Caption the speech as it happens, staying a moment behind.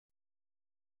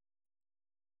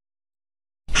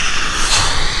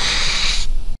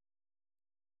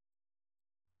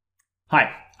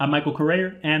Hi, I'm Michael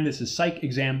Correa, and this is Psych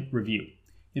Exam Review.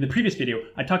 In the previous video,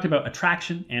 I talked about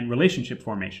attraction and relationship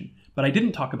formation, but I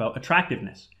didn't talk about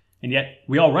attractiveness. And yet,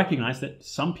 we all recognize that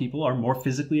some people are more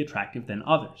physically attractive than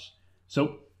others.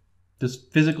 So, does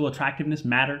physical attractiveness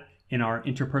matter in our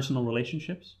interpersonal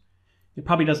relationships? It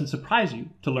probably doesn't surprise you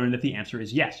to learn that the answer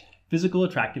is yes. Physical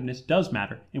attractiveness does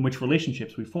matter in which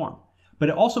relationships we form, but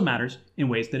it also matters in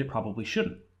ways that it probably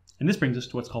shouldn't. And this brings us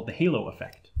to what's called the halo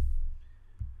effect.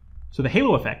 So the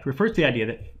halo effect refers to the idea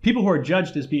that people who are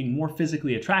judged as being more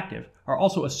physically attractive are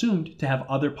also assumed to have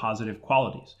other positive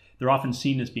qualities. They're often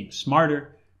seen as being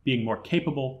smarter, being more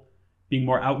capable, being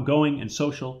more outgoing and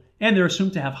social, and they're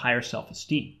assumed to have higher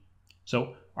self-esteem.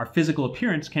 So our physical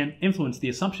appearance can influence the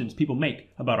assumptions people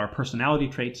make about our personality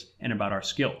traits and about our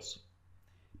skills.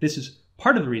 This is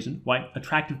part of the reason why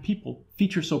attractive people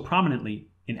feature so prominently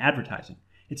in advertising.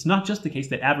 It's not just the case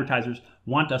that advertisers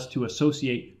want us to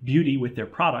associate beauty with their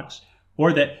products,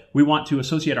 or that we want to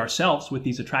associate ourselves with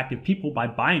these attractive people by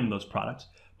buying those products,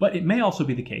 but it may also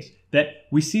be the case that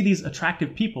we see these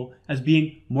attractive people as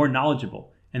being more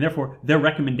knowledgeable, and therefore their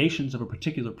recommendations of a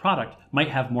particular product might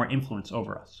have more influence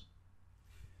over us.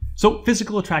 So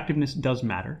physical attractiveness does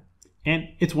matter, and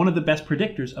it's one of the best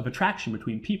predictors of attraction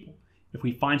between people. If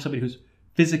we find somebody who's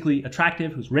physically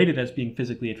attractive, who's rated as being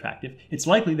physically attractive, it's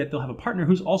likely that they'll have a partner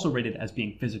who's also rated as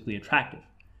being physically attractive.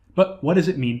 But what does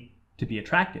it mean to be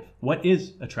attractive? What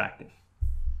is attractive?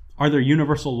 Are there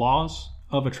universal laws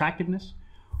of attractiveness?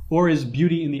 Or is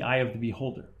beauty in the eye of the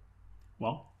beholder?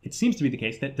 Well, it seems to be the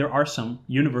case that there are some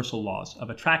universal laws of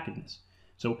attractiveness.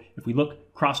 So if we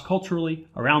look cross-culturally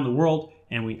around the world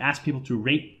and we ask people to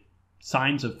rate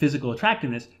signs of physical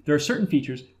attractiveness, there are certain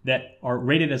features that are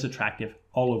rated as attractive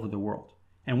all over the world.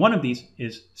 And one of these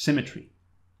is symmetry.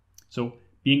 So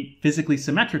being physically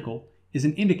symmetrical is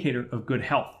an indicator of good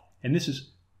health. And this is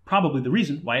probably the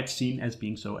reason why it's seen as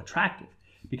being so attractive.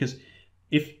 Because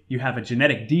if you have a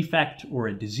genetic defect or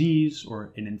a disease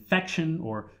or an infection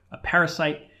or a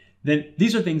parasite, then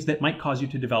these are things that might cause you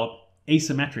to develop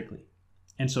asymmetrically.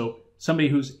 And so somebody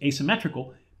who's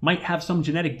asymmetrical might have some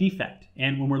genetic defect.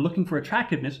 And when we're looking for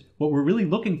attractiveness, what we're really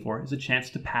looking for is a chance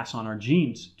to pass on our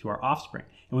genes to our offspring.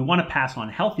 And we want to pass on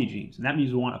healthy genes. And that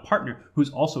means we want a partner who's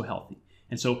also healthy.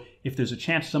 And so if there's a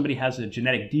chance somebody has a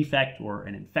genetic defect or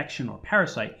an infection or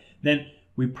parasite, then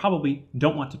we probably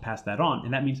don't want to pass that on.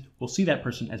 And that means we'll see that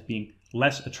person as being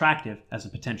less attractive as a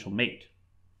potential mate.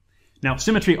 Now,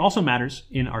 symmetry also matters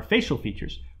in our facial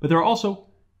features, but there are also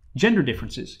gender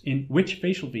differences in which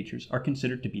facial features are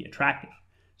considered to be attractive.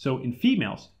 So in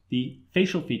females, the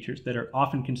facial features that are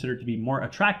often considered to be more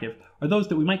attractive are those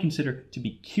that we might consider to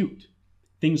be cute.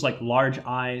 Things like large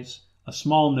eyes, a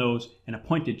small nose, and a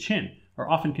pointed chin are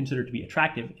often considered to be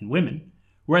attractive in women,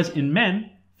 whereas in men,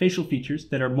 facial features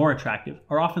that are more attractive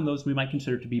are often those we might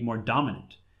consider to be more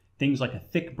dominant. Things like a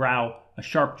thick brow, a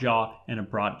sharp jaw, and a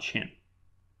broad chin.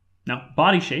 Now,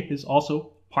 body shape is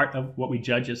also part of what we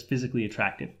judge as physically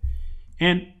attractive.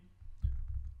 And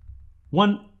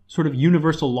one sort of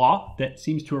universal law that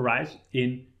seems to arise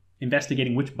in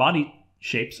investigating which body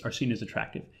shapes are seen as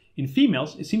attractive. In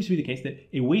females, it seems to be the case that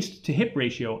a waist to hip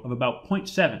ratio of about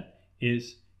 0.7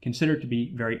 is considered to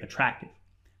be very attractive.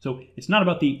 So it's not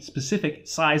about the specific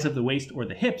size of the waist or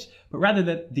the hips, but rather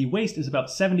that the waist is about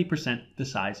 70% the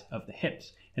size of the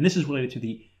hips. And this is related to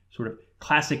the sort of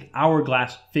classic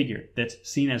hourglass figure that's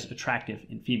seen as attractive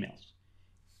in females.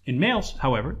 In males,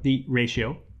 however, the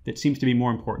ratio that seems to be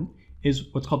more important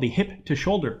is what's called the hip to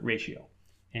shoulder ratio.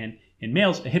 And in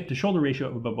males, a hip to shoulder ratio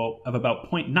of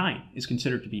about 0.9 is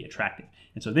considered to be attractive.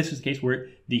 And so this is the case where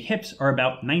the hips are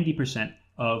about 90%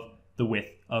 of the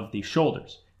width of the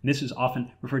shoulders. And this is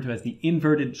often referred to as the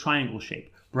inverted triangle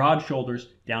shape, broad shoulders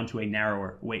down to a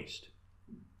narrower waist.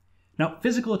 Now,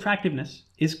 physical attractiveness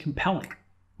is compelling.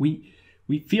 We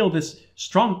feel this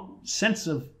strong sense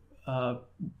of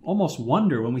almost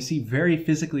wonder when we see very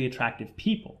physically attractive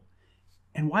people.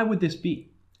 And why would this be?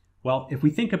 Well, if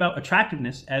we think about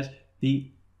attractiveness as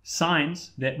the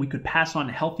signs that we could pass on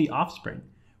healthy offspring,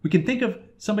 we can think of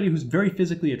somebody who's very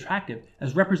physically attractive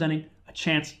as representing a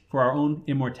chance for our own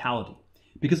immortality.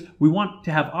 Because we want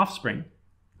to have offspring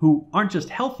who aren't just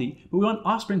healthy, but we want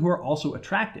offspring who are also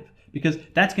attractive, because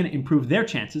that's going to improve their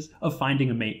chances of finding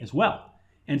a mate as well.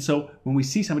 And so when we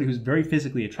see somebody who's very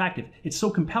physically attractive, it's so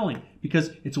compelling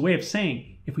because it's a way of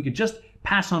saying, if we could just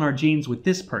pass on our genes with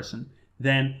this person,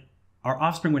 then our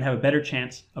offspring would have a better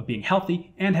chance of being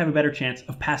healthy and have a better chance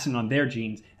of passing on their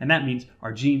genes. And that means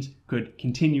our genes could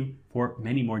continue for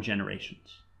many more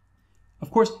generations. Of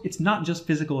course, it's not just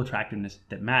physical attractiveness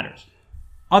that matters.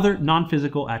 Other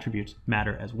non-physical attributes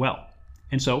matter as well.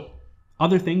 And so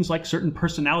Other things like certain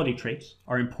personality traits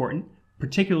are important,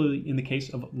 particularly in the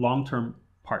case of long-term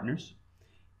partners.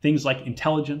 Things like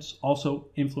intelligence also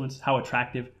influence how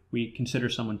attractive we consider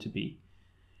someone to be.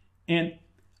 And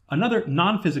another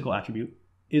non-physical attribute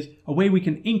is a way we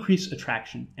can increase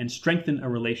attraction and strengthen a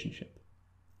relationship.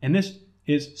 And this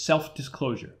is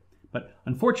self-disclosure. But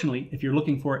unfortunately, if you're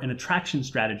looking for an attraction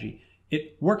strategy,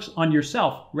 it works on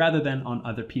yourself rather than on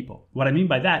other people. What I mean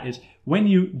by that is when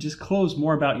you disclose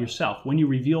more about yourself, when you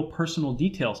reveal personal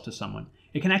details to someone,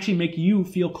 it can actually make you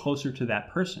feel closer to that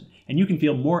person, and you can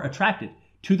feel more attracted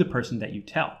to the person that you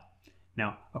tell.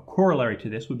 Now, a corollary to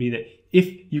this would be that if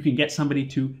you can get somebody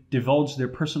to divulge their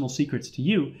personal secrets to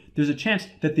you, there's a chance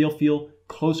that they'll feel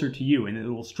closer to you and it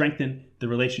will strengthen the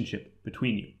relationship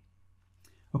between you.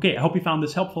 Okay, I hope you found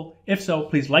this helpful. If so,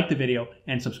 please like the video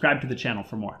and subscribe to the channel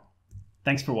for more.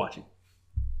 Thanks for watching.